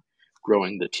growing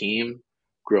the team,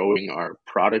 growing our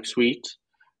product suite,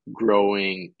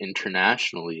 growing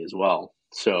internationally as well.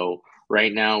 So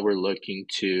right now we're looking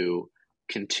to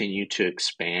continue to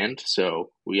expand.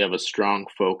 So we have a strong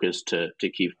focus to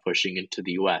keep pushing into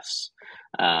the US.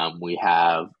 We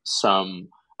have some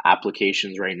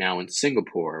applications right now in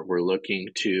Singapore. We're looking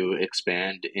to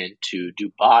expand into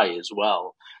Dubai as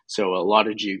well. So a lot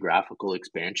of geographical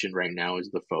expansion right now is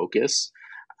the focus.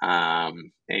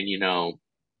 And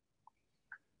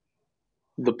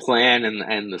the plan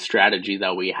and the strategy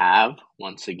that we have,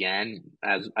 once again,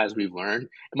 as we've learned,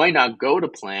 it might not go to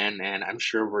plan, and I'm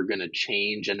sure we're going to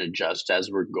change and adjust as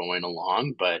we're going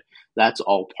along, but that's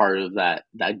all part of that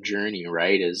journey,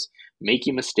 right? Is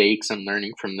making mistakes and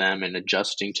learning from them and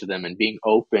adjusting to them and being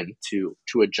open to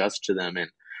adjust to them. And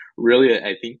really,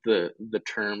 I think the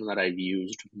term that I've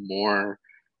used more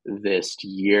this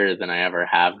year than I ever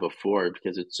have before,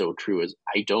 because it's so true, is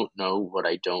I don't know what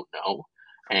I don't know,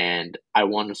 and I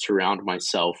want to surround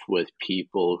myself with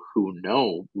people who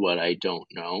know what I don't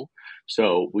know.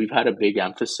 So we've had a big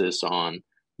emphasis on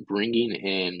bringing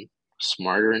in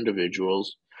smarter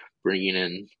individuals, bringing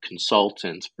in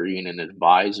consultants, bringing in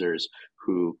advisors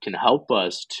who can help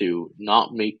us to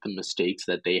not make the mistakes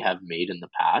that they have made in the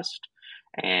past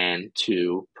and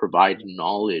to provide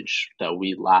knowledge that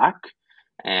we lack.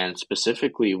 And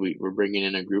specifically, we're bringing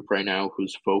in a group right now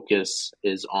whose focus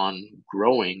is on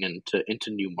growing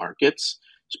into new markets,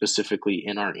 specifically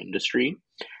in our industry,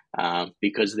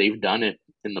 because they've done it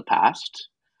in the past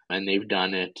and they've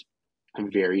done it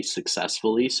very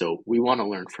successfully. So we want to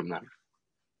learn from them.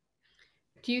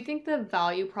 Do you think the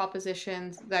value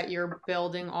propositions that you're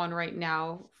building on right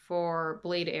now for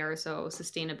Blade Air, so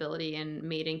sustainability and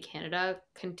made in Canada,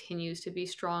 continues to be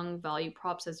strong value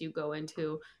props as you go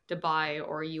into Dubai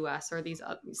or US or these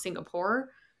Singapore,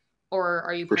 or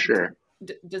are you For sure.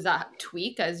 does that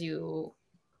tweak as you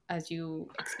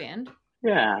expand?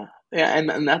 Yeah. Yeah,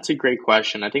 and that's a great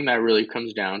question. I think that really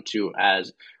comes down to,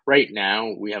 as right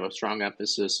now we have a strong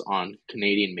emphasis on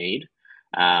Canadian made.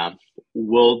 Um,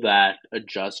 will that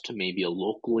adjust to maybe a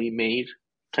locally made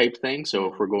type thing? So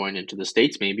if Mm. we're going into the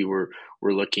States, maybe we're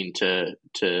looking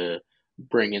to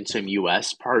bring in some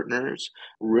US partners.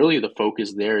 Really the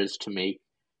focus there is to make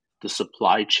the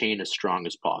supply chain as strong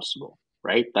as possible,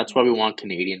 right? That's why we want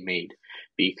Canadian made,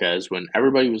 because when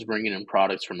everybody was bringing in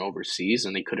products from overseas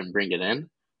and they couldn't bring it in,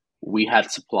 we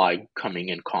had supply coming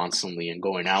in constantly and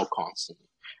going out constantly.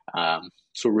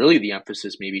 So really, the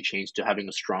emphasis maybe changed to having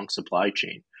a strong supply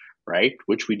chain, right?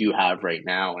 Which we do have right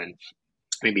now, and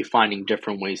maybe finding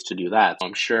different ways to do that.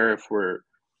 I'm sure if we're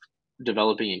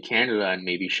developing in Canada and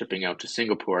maybe shipping out to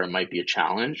Singapore, it might be a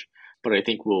challenge. But I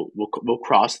think we'll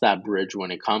cross that bridge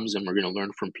when it comes, and we're going to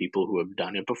learn from people who have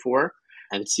done it before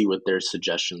and see what their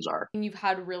suggestions are. You've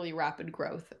had really rapid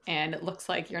growth and it looks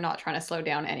like you're not trying to slow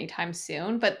down anytime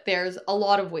soon, but there's a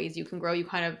lot of ways you can grow.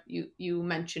 You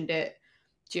mentioned it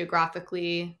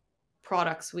geographically,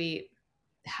 product suite.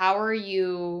 How are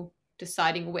you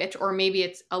deciding which, or maybe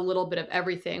it's a little bit of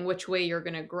everything, which way you're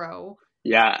going to grow?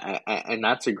 Yeah, and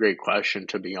that's a great question,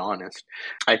 to be honest.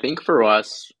 I think for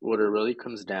us, what it really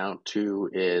comes down to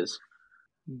is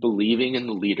believing in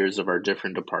the leaders of our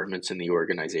different departments in the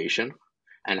organization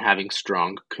and having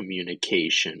strong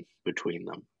communication between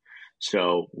them.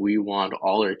 So we want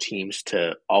all our teams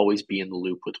to always be in the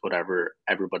loop with whatever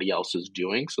everybody else is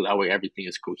doing. So that way everything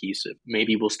is cohesive.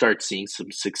 Maybe we'll start seeing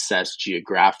some success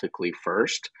geographically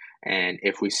first. And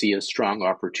if we see a strong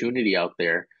opportunity out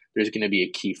there, there's going to be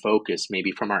a key focus,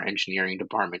 maybe from our engineering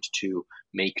department, to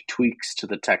make tweaks to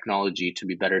the technology to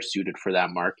be better suited for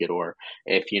that market. Or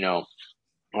if,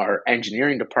 our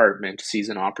engineering department sees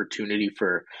an opportunity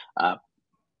for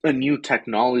a new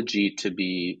technology to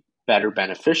be better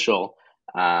beneficial,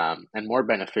 and more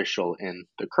beneficial in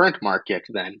the current market,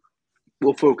 then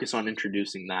we'll focus on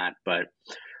introducing that. But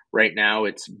right now,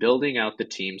 it's building out the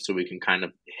team so we can kind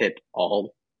of hit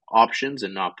all options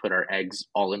and not put our eggs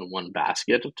all in one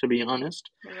basket, to be honest.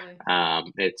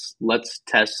 Totally. It's let's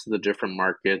test the different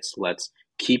markets. Let's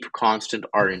keep constant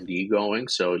R&D going.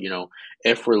 So,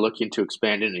 if we're looking to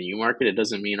expand in a new market, it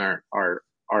doesn't mean our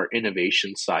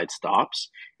innovation side stops.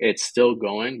 It's still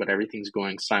going, but everything's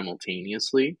going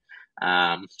simultaneously.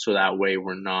 So that way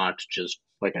we're not just,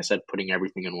 like I said, putting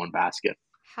everything in one basket.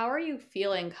 How are you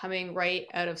feeling coming right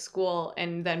out of school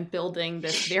and then building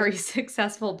this very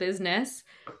successful business?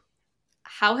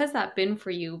 How has that been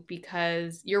for you?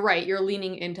 Because you're right, you're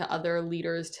leaning into other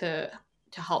leaders to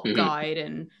help Mhm. guide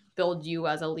and build you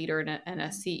as a leader and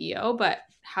a CEO. But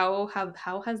how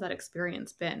has that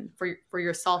experience been for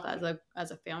yourself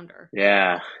as a founder?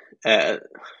 Yeah, uh,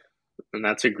 and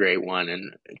that's a great one.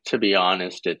 And to be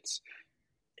honest, it's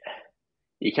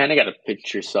you kind of got to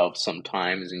pitch yourself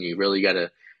sometimes, and you really got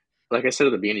to, like I said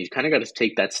at the beginning, you kind of got to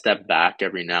take that step back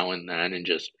every now and then and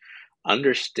just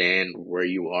understand where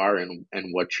you are and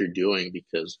what you're doing,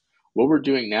 because what we're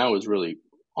doing now is really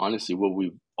honestly what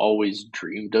we've always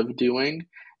dreamed of doing.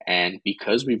 And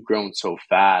because we've grown so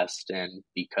fast and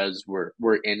because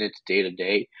we're in it day to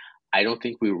day, I don't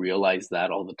think we realize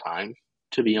that all the time,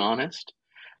 to be honest.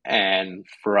 And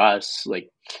for us, like,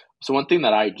 so one thing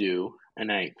that I do,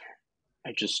 and I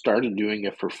just started doing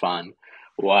it for fun,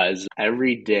 was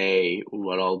every day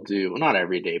what I'll do, well, not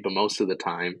every day, but most of the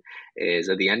time, is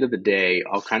at the end of the day,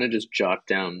 I'll kind of just jot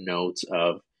down notes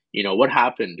of, what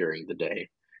happened during the day.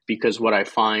 Because what I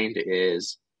find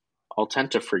is I'll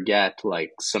tend to forget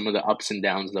like some of the ups and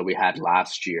downs that we had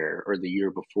last year or the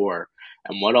year before.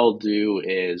 And what I'll do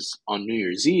is on New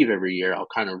Year's Eve every year, I'll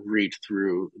kind of read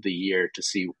through the year to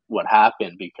see what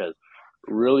happened, because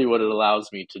really what it allows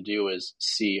me to do is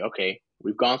see, okay,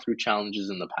 we've gone through challenges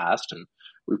in the past, and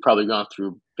we've probably gone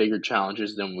through bigger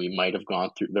challenges than we might have gone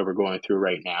through that we're going through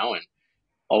right now. And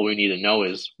all we need to know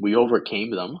is we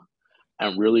overcame them,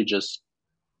 and really just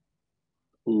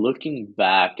looking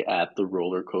back at the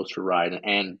roller coaster ride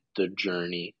and the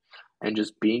journey and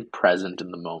just being present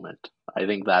in the moment. I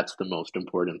think that's the most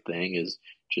important thing, is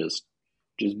just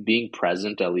just being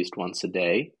present at least once a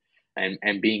day,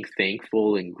 and being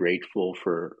thankful and grateful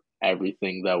for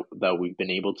everything that we've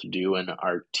been able to do, and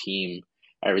our team,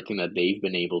 everything that they've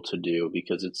been able to do,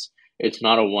 because it's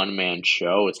not a one man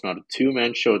show, it's not a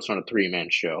two-man show, it's not a three-man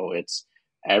show, it's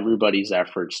everybody's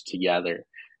efforts together.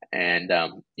 And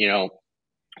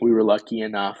we were lucky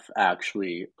enough,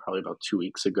 actually, probably about 2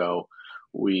 weeks ago,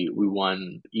 we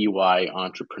won EY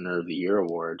Entrepreneur of the Year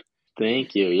award.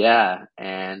 Thank you. Yeah,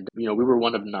 and we were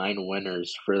one of nine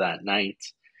winners for that night.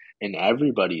 In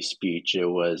everybody's speech, it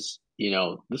was,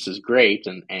 this is great,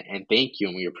 and thank you,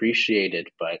 and we appreciate it,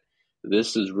 but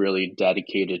this is really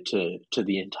dedicated to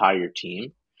the entire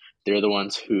team. They're the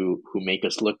ones who make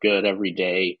us look good every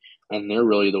day, and they're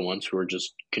really the ones who are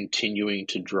just continuing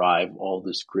to drive all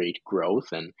this great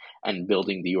growth and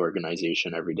building the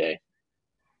organization every day.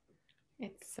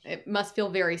 It must feel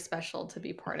very special to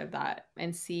be part of that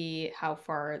and see how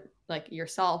far like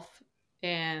yourself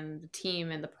and the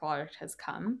team and the product has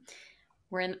come.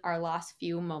 We're in our last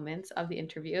few moments of the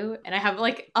interview, and I have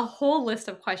like a whole list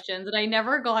of questions that I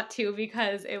never got to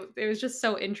because it was just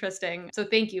so interesting. So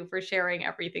thank you for sharing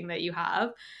everything that you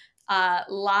have.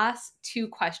 Last two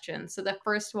questions. So the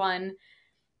first one,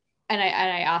 and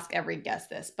I ask every guest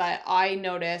this, but I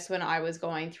noticed when I was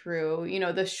going through,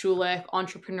 the Schulich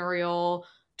entrepreneurial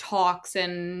talks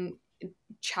and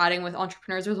chatting with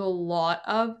entrepreneurs, there's a lot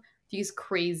of these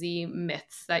crazy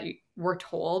myths that were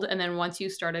told, and then once you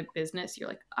start a business, you're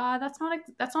like, that's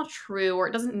not true, or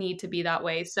it doesn't need to be that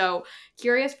way. So,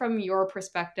 curious from your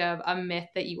perspective, a myth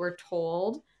that you were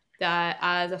told that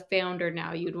as a founder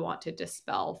now you'd want to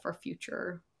dispel for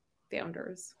future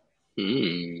founders.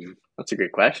 That's a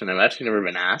great question. I've actually never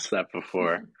been asked that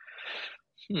before.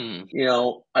 You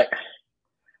know, I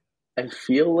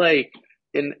feel like,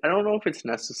 and I don't know if it's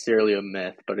necessarily a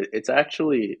myth, but it's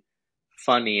actually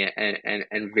funny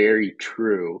and very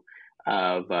true. We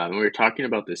were talking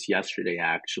about this yesterday,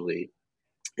 actually,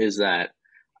 is that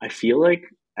I feel like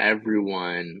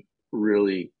everyone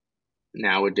really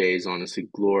nowadays honestly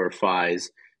glorifies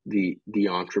the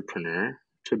entrepreneur,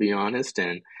 to be honest,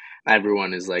 and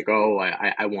everyone is like, oh,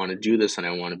 I want to do this and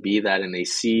I want to be that, and they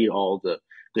see all the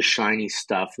shiny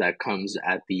stuff that comes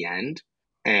at the end.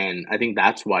 And I think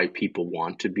that's why people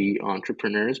want to be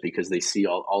entrepreneurs, because they see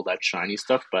all that shiny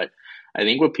stuff. But I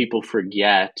think what people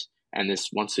forget, and this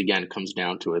once again comes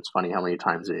down to, it's funny how many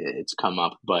times it's come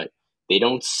up, but they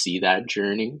don't see that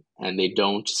journey and they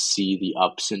don't see the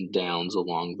ups and downs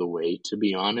along the way, to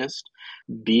be honest.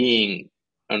 Being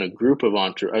in a group of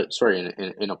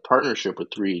in a partnership with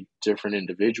three different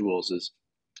individuals has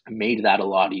made that a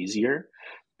lot easier.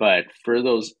 But for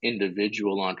those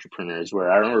individual entrepreneurs,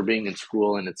 where I remember being in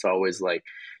school and it's always like,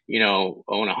 own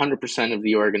 100% of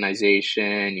the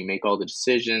organization, you make all the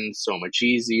decisions so much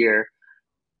easier.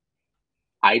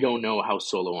 I don't know how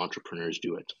solo entrepreneurs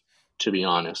do it, to be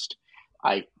honest.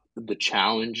 I The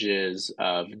challenges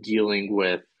of dealing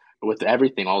with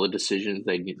everything, all the decisions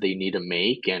they need to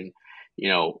make, and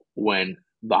when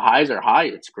the highs are high,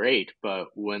 it's great, but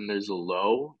when there's a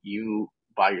low, you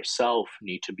by yourself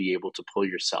need to be able to pull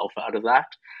yourself out of that,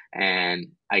 and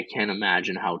I can't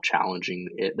imagine how challenging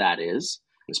that is,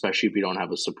 especially if you don't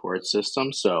have a support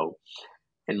system. So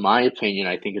in my opinion,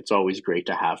 I think it's always great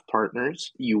to have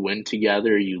partners. You win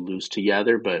together, you lose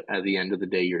together, but at the end of the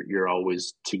day, you're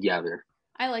always together.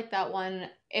 I like that one.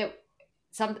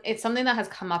 It's something that has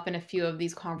come up in a few of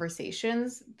these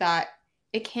conversations, that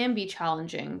it can be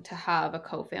challenging to have a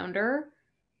co-founder,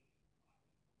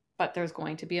 but there's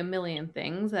going to be a million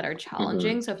things that are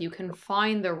challenging. Mm-hmm. So if you can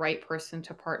find the right person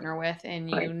to partner with,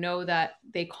 and Right. you know that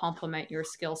they complement your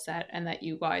skill set and that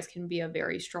you guys can be a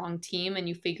very strong team, and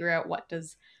you figure out what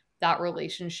does that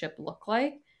relationship look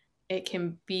like, it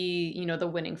can be, the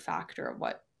winning factor of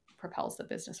what propels the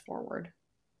business forward.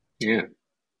 Yeah,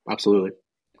 absolutely.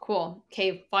 Cool.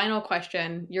 Okay, final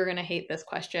question. You're going to hate this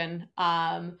question.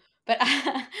 But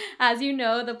as you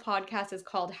know, the podcast is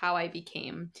called How I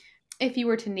Became. If you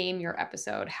were to name your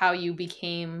episode, how you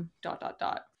became ...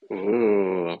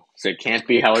 Ooh, so it can't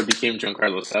be how I became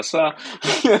Giancarlo Sessa.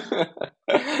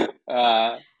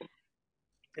 uh,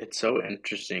 it's so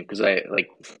interesting because I like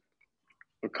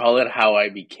we call it how I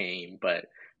became, but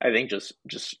I think just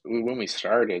when we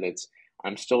started,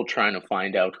 I'm still trying to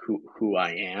find out who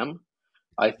I am.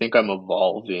 I think I'm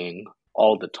evolving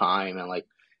all the time, and like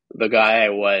the guy I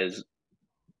was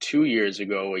 2 years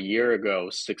ago, a year ago,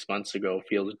 6 months ago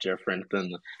feels different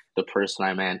than the person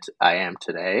I am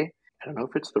today. I don't know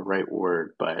if it's the right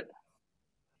word, but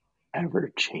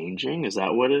ever changing, is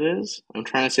that what it is? I'm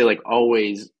trying to say like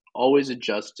always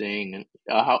adjusting.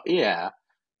 Yeah,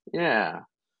 yeah.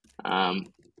 Um,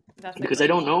 That's a because I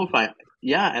great don't know if one.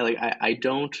 I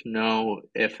don't know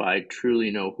if I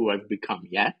truly know who I've become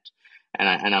yet,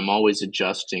 and I'm always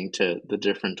adjusting to the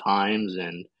different times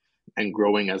and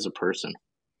growing as a person.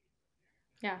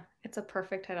 Yeah, it's a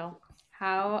perfect title.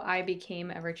 How I Became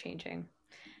Everchanging.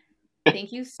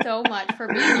 Thank you so much for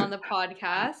being on the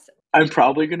podcast. I'm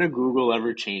probably gonna Google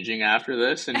ever changing after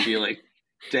this and be like,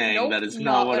 "Dang, Nope, that is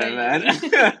not not what what I I mean.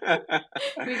 meant."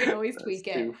 We can always That's tweak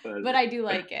it, too but funny. I do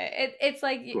like it. It's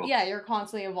like, Cool. yeah, you're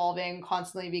constantly evolving,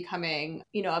 constantly becoming,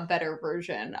 a better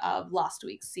version of last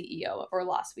week's CEO or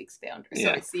last week's founder.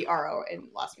 Yeah, Sorry, CRO and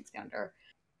last week's founder.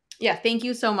 Yeah, thank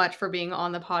you so much for being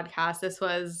on the podcast. This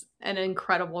was an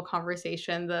incredible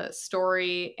conversation. The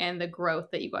story and the growth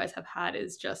that you guys have had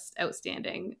is just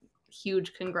outstanding.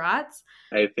 Huge congrats.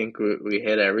 I think we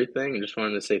hit everything. I just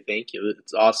wanted to say thank you.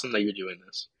 It's awesome that you're doing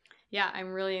this. Yeah,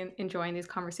 I'm really enjoying these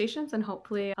conversations, and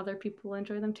hopefully other people will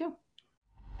enjoy them too.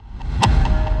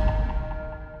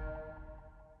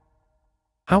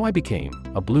 How I Became,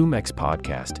 a BloomX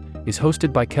podcast, is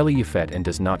hosted by Kelly Yafet and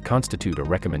does not constitute a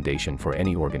recommendation for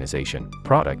any organization,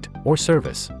 product, or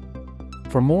service.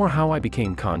 For more How I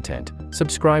Became content,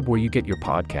 subscribe where you get your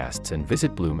podcasts and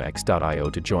visit bloomx.io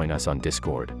to join us on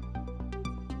Discord.